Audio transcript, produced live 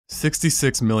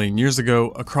66 million years ago,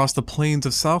 across the plains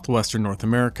of southwestern North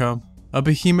America, a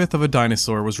behemoth of a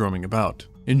dinosaur was roaming about,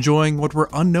 enjoying what were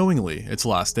unknowingly its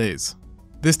last days.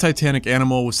 This titanic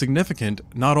animal was significant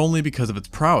not only because of its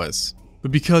prowess,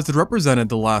 but because it represented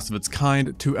the last of its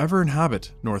kind to ever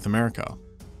inhabit North America.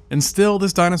 And still,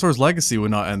 this dinosaur's legacy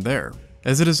would not end there,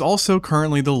 as it is also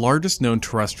currently the largest known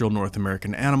terrestrial North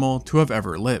American animal to have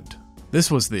ever lived.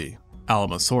 This was the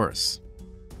Alamosaurus.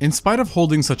 In spite of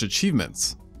holding such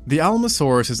achievements, the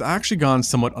Alamosaurus has actually gone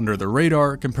somewhat under the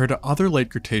radar compared to other late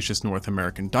Cretaceous North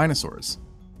American dinosaurs.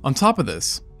 On top of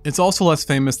this, it's also less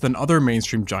famous than other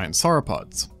mainstream giant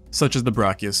sauropods, such as the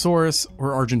Brachiosaurus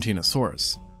or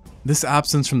Argentinosaurus. This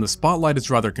absence from the spotlight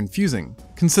is rather confusing,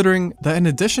 considering that in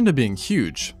addition to being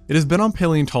huge, it has been on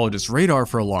paleontologists' radar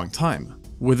for a long time,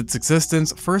 with its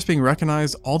existence first being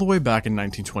recognized all the way back in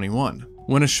 1921,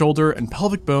 when a shoulder and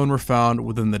pelvic bone were found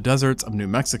within the deserts of New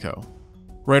Mexico.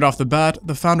 Right off the bat,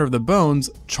 the founder of the bones,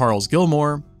 Charles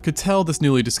Gilmore, could tell this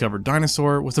newly discovered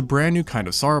dinosaur was a brand new kind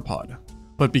of sauropod.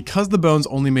 But because the bones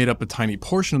only made up a tiny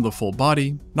portion of the full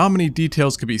body, not many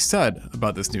details could be said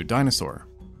about this new dinosaur.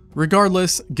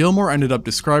 Regardless, Gilmore ended up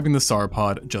describing the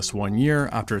sauropod just 1 year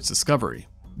after its discovery,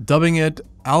 dubbing it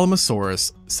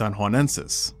Alamosaurus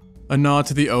sanjuanensis, a nod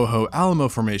to the Ojo Alamo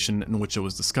formation in which it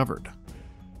was discovered.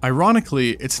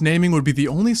 Ironically, its naming would be the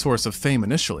only source of fame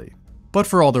initially, but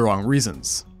for all the wrong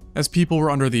reasons, as people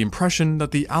were under the impression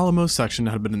that the Alamo section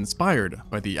had been inspired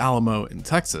by the Alamo in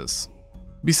Texas.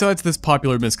 Besides this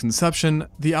popular misconception,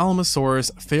 the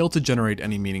Alamosaurus failed to generate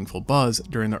any meaningful buzz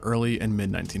during the early and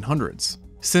mid-1900s,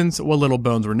 since what little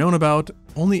bones were known about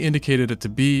only indicated it to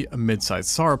be a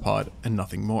mid-sized sauropod and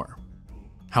nothing more.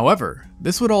 However,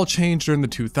 this would all change during the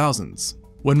 2000s,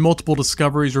 when multiple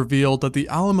discoveries revealed that the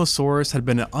Alamosaurus had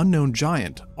been an unknown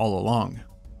giant all along.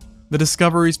 The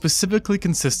discovery specifically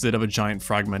consisted of a giant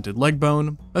fragmented leg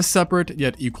bone, a separate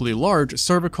yet equally large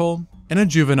cervical, and a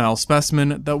juvenile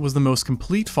specimen that was the most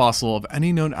complete fossil of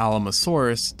any known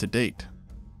Alamosaurus to date.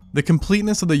 The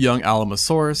completeness of the young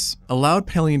Alamosaurus allowed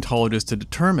paleontologists to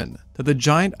determine that the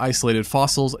giant isolated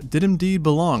fossils did indeed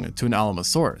belong to an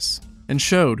Alamosaurus, and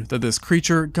showed that this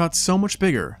creature got so much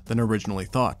bigger than originally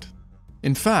thought.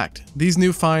 In fact, these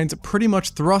new finds pretty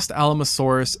much thrust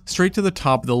Alamosaurus straight to the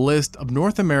top of the list of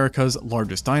North America's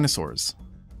largest dinosaurs.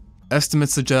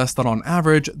 Estimates suggest that on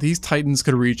average, these titans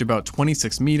could reach about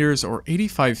 26 meters or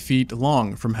 85 feet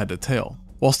long from head to tail,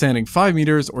 while standing 5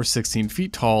 meters or 16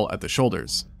 feet tall at the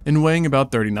shoulders, and weighing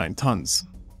about 39 tons.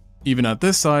 Even at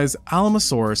this size,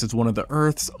 Alamosaurus is one of the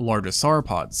Earth's largest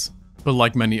sauropods, but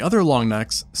like many other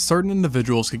longnecks, certain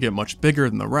individuals could get much bigger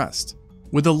than the rest,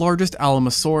 with the largest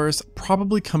Alamosaurus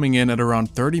probably coming in at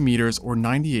around 30 meters or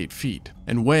 98 feet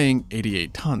and weighing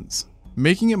 88 tons,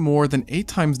 making it more than 8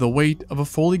 times the weight of a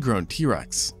fully grown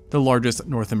T-Rex, the largest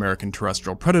North American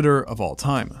terrestrial predator of all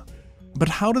time. But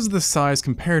how does this size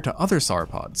compare to other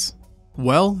sauropods?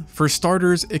 Well, for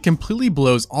starters, it completely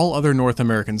blows all other North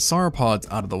American sauropods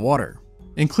out of the water,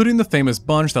 including the famous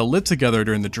bunch that lived together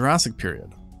during the Jurassic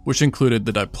period, which included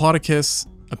the Diplodocus,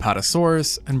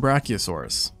 Apatosaurus, and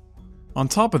Brachiosaurus. On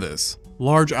top of this,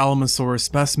 large Alamosaurus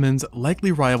specimens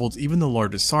likely rivaled even the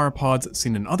largest sauropods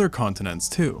seen in other continents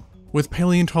too, with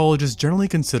paleontologists generally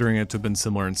considering it to have been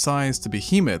similar in size to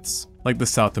behemoths like the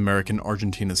South American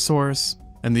Argentinosaurus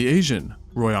and the Asian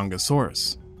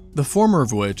Royangosaurus, the former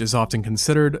of which is often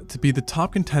considered to be the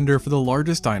top contender for the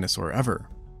largest dinosaur ever.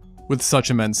 With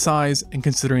such immense size, and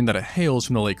considering that it hails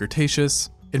from the late Cretaceous,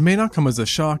 it may not come as a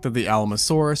shock that the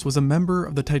Alamosaurus was a member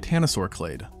of the Titanosaur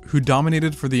clade, who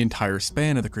dominated for the entire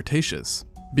span of the Cretaceous,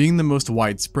 being the most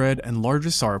widespread and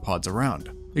largest sauropods around,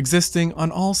 existing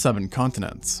on all 7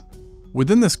 continents.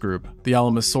 Within this group, the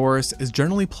Alamosaurus is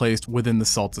generally placed within the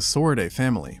Saltasauridae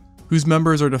family, whose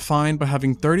members are defined by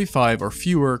having 35 or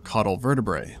fewer caudal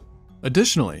vertebrae.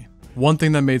 Additionally, one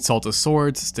thing that made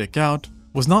Saltasaurids stick out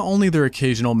was not only their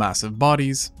occasional massive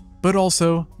bodies, but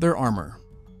also their armor.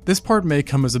 This part may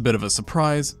come as a bit of a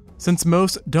surprise, since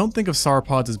most don't think of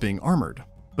sauropods as being armored,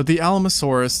 but the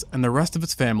Alamosaurus and the rest of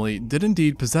its family did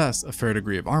indeed possess a fair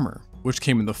degree of armor, which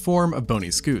came in the form of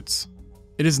bony scutes.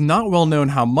 It is not well known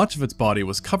how much of its body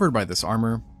was covered by this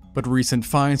armor, but recent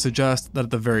finds suggest that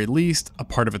at the very least, a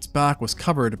part of its back was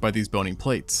covered by these bony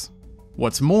plates.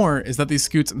 What's more is that these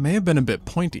scutes may have been a bit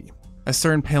pointy, as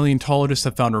certain paleontologists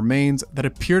have found remains that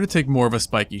appear to take more of a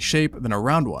spiky shape than a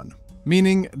round one,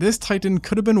 meaning this titan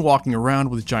could have been walking around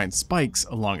with giant spikes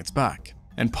along its back,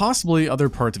 and possibly other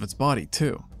parts of its body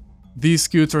too. These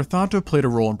scutes are thought to have played a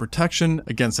role in protection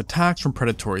against attacks from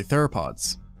predatory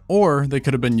theropods, or they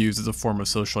could have been used as a form of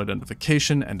social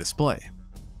identification and display.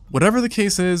 Whatever the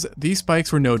case is, these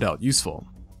spikes were no doubt useful,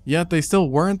 Yet they still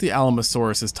weren't the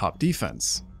Alamosaurus' top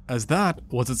defense, as that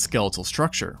was its skeletal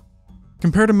structure.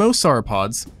 Compared to most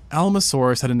sauropods,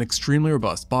 Alamosaurus had an extremely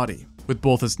robust body, with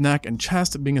both its neck and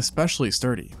chest being especially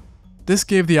sturdy. This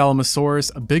gave the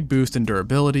Alamosaurus a big boost in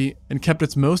durability and kept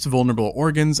its most vulnerable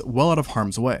organs well out of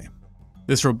harm's way.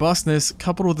 This robustness,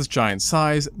 coupled with its giant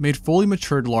size, made fully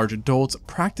matured large adults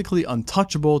practically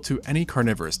untouchable to any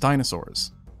carnivorous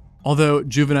dinosaurs. Although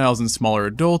juveniles and smaller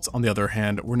adults, on the other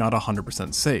hand, were not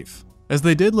 100% safe, as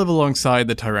they did live alongside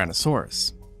the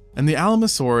Tyrannosaurus. And the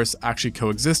Alamosaurus actually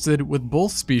coexisted with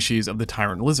both species of the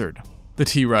tyrant lizard, the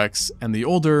T-Rex and the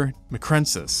older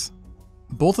Macrensis.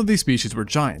 Both of these species were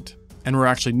giant, and were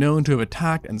actually known to have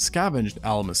attacked and scavenged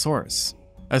Alamosaurus,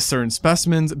 as certain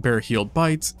specimens bear healed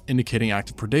bites, indicating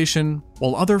active predation,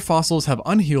 while other fossils have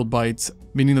unhealed bites,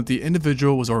 meaning that the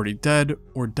individual was already dead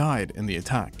or died in the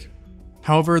attack.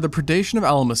 However, the predation of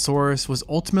Alamosaurus was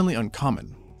ultimately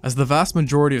uncommon, as the vast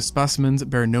majority of specimens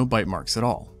bear no bite marks at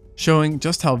all, showing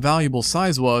just how valuable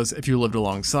size was if you lived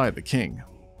alongside the king.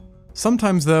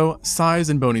 Sometimes though, size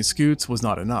and bony scutes was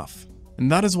not enough,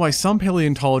 and that is why some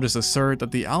paleontologists assert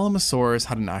that the Alamosaurus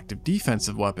had an active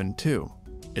defensive weapon too,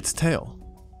 its tail.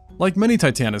 Like many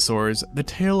titanosaurs, the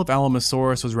tail of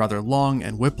Alamosaurus was rather long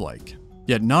and whip-like,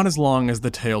 yet not as long as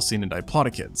the tail seen in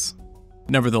diplodocids.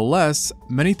 Nevertheless,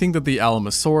 many think that the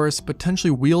Alamosaurus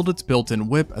potentially wielded its built-in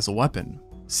whip as a weapon,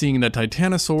 seeing that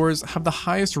titanosaurs have the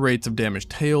highest rates of damaged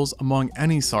tails among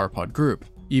any sauropod group,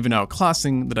 even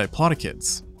outclassing the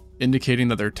diplodocids, indicating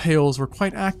that their tails were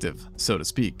quite active, so to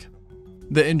speak.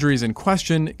 The injuries in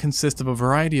question consist of a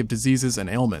variety of diseases and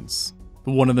ailments,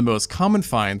 but one of the most common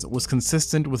finds was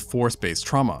consistent with force-based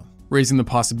trauma, raising the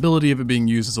possibility of it being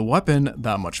used as a weapon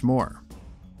that much more.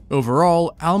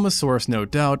 Overall, Alamosaurus no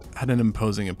doubt had an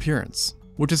imposing appearance,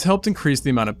 which has helped increase the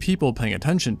amount of people paying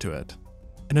attention to it.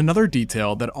 And another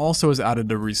detail that also has added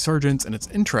a resurgence in its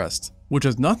interest, which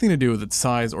has nothing to do with its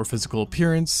size or physical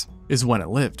appearance, is when it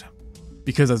lived.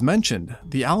 Because as mentioned,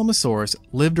 the Alamosaurus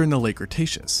lived during the late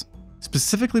Cretaceous,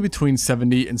 specifically between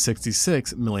 70 and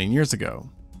 66 million years ago,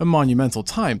 a monumental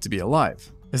time to be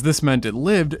alive, as this meant it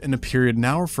lived in a period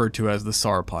now referred to as the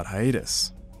Sauropod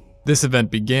hiatus. This event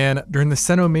began during the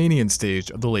Cenomanian stage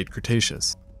of the late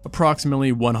Cretaceous,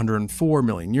 approximately 104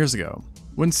 million years ago,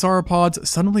 when sauropods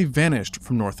suddenly vanished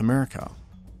from North America.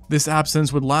 This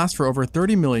absence would last for over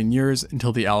 30 million years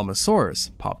until the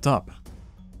Alamosaurus popped up.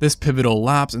 This pivotal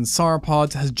lapse in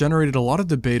sauropods has generated a lot of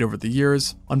debate over the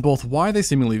years on both why they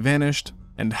seemingly vanished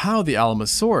and how the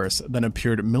Alamosaurus then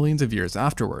appeared millions of years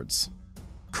afterwards.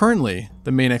 Currently,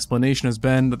 the main explanation has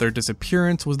been that their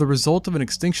disappearance was the result of an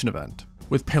extinction event,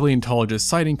 with paleontologists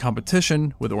citing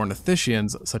competition with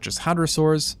ornithischians such as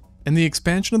hadrosaurs, and the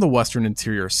expansion of the western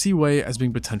interior seaway as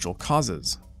being potential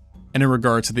causes. And in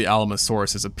regard to the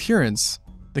Alamosaurus' appearance,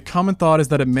 the common thought is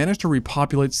that it managed to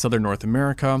repopulate southern North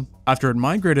America after it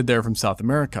migrated there from South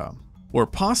America, or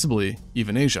possibly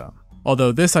even Asia,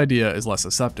 although this idea is less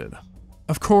accepted.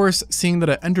 Of course, seeing that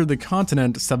it entered the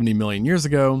continent 70 million years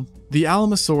ago, the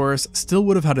Alamosaurus still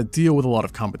would have had to deal with a lot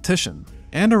of competition,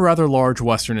 and a rather large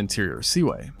western interior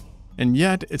seaway. And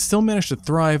yet, it still managed to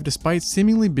thrive despite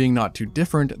seemingly being not too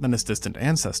different than its distant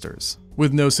ancestors,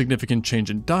 with no significant change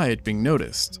in diet being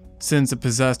noticed, since it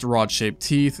possessed rod-shaped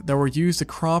teeth that were used to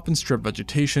crop and strip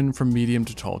vegetation from medium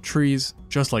to tall trees,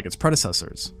 just like its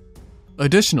predecessors.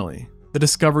 Additionally, the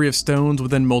discovery of stones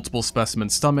within multiple specimen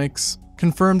stomachs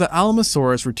confirmed that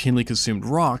Alamosaurus routinely consumed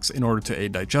rocks in order to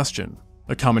aid digestion,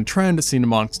 a common trend seen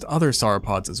amongst other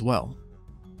sauropods as well.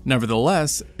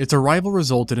 Nevertheless, its arrival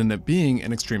resulted in it being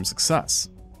an extreme success,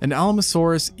 and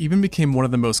Alamosaurus even became one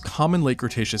of the most common late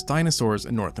Cretaceous dinosaurs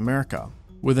in North America,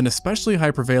 with an especially high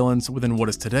prevalence within what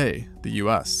is today the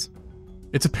US.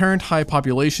 Its apparent high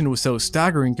population was so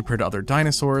staggering compared to other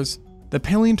dinosaurs that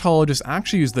paleontologists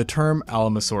actually use the term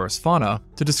Alamosaurus fauna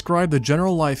to describe the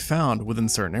general life found within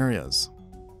certain areas.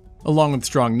 Along with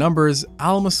strong numbers,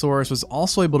 Alamosaurus was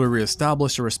also able to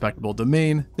re-establish a respectable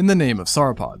domain in the name of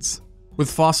sauropods,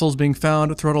 with fossils being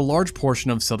found throughout a large portion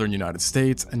of southern United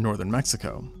States and northern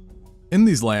Mexico. In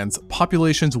these lands,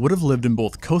 populations would have lived in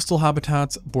both coastal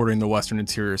habitats bordering the western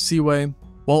interior seaway,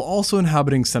 while also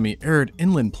inhabiting semi-arid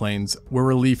inland plains where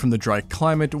relief from the dry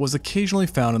climate was occasionally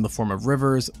found in the form of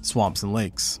rivers, swamps, and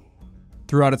lakes.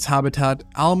 Throughout its habitat,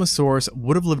 Alamosaurus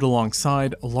would have lived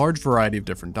alongside a large variety of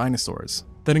different dinosaurs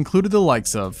that included the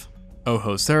likes of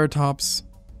Ohoceratops,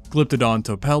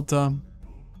 Glyptodontopelta,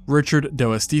 Richard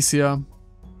Doesticia,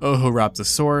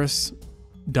 Ohoraptosaurus,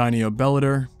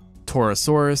 Diniobellider,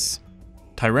 Torosaurus,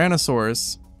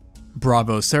 Tyrannosaurus,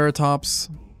 Bravoceratops,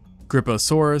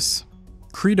 Gripposaurus,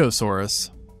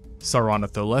 Cretosaurus,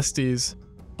 Sauronatholestes,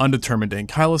 undetermined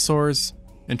ankylosaurs,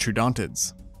 and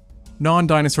troodontids.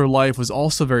 Non-dinosaur life was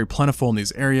also very plentiful in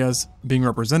these areas, being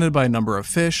represented by a number of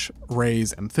fish,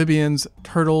 rays, amphibians,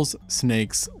 turtles,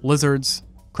 snakes, lizards,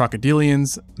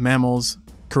 crocodilians, mammals,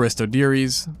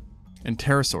 choristoderes, and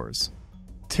pterosaurs.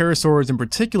 Pterosaurs in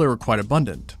particular were quite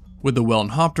abundant, with the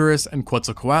Wellnhopterus and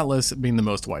Quetzalcoatlus being the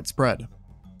most widespread.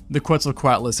 The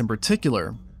Quetzalcoatlus in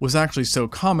particular was actually so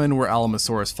common where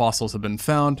Alamosaurus fossils have been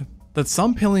found that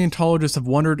some paleontologists have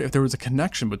wondered if there was a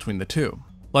connection between the two,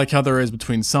 like how there is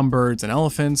between some birds and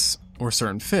elephants, or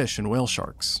certain fish and whale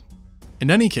sharks.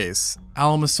 In any case,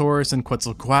 Alamosaurus and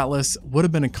Quetzalcoatlus would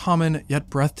have been a common yet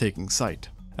breathtaking sight,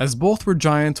 as both were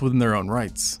giants within their own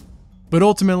rights. But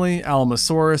ultimately,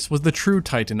 Alamosaurus was the true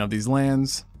titan of these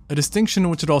lands, a distinction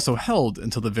which it also held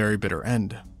until the very bitter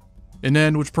end. An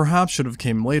end which perhaps should have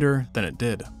come later than it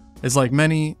did, as like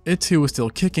many, it too was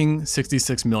still kicking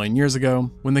 66 million years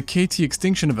ago when the KT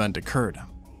extinction event occurred.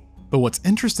 But what's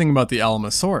interesting about the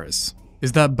Alamosaurus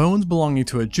is that bones belonging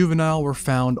to a juvenile were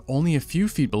found only a few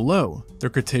feet below their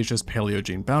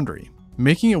Cretaceous-Paleogene boundary,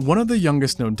 making it one of the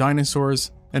youngest known dinosaurs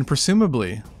and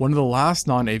presumably one of the last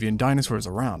non-avian dinosaurs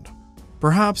around.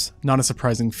 Perhaps not a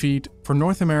surprising feat for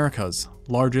North America's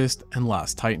largest and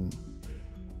last titan.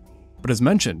 But as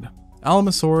mentioned,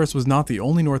 Alamosaurus was not the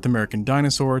only North American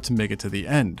dinosaur to make it to the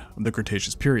end of the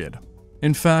Cretaceous period.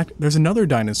 In fact, there's another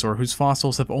dinosaur whose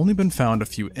fossils have only been found a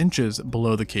few inches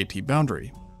below the KT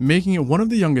boundary, making it one of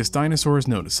the youngest dinosaurs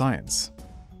known to science.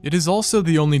 It is also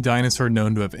the only dinosaur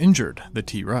known to have injured the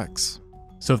T-Rex.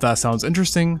 So if that sounds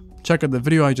interesting, check out the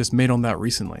video I just made on that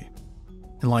recently.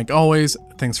 And like always,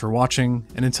 thanks for watching,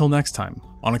 and until next time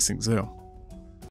on ExtinctZoo.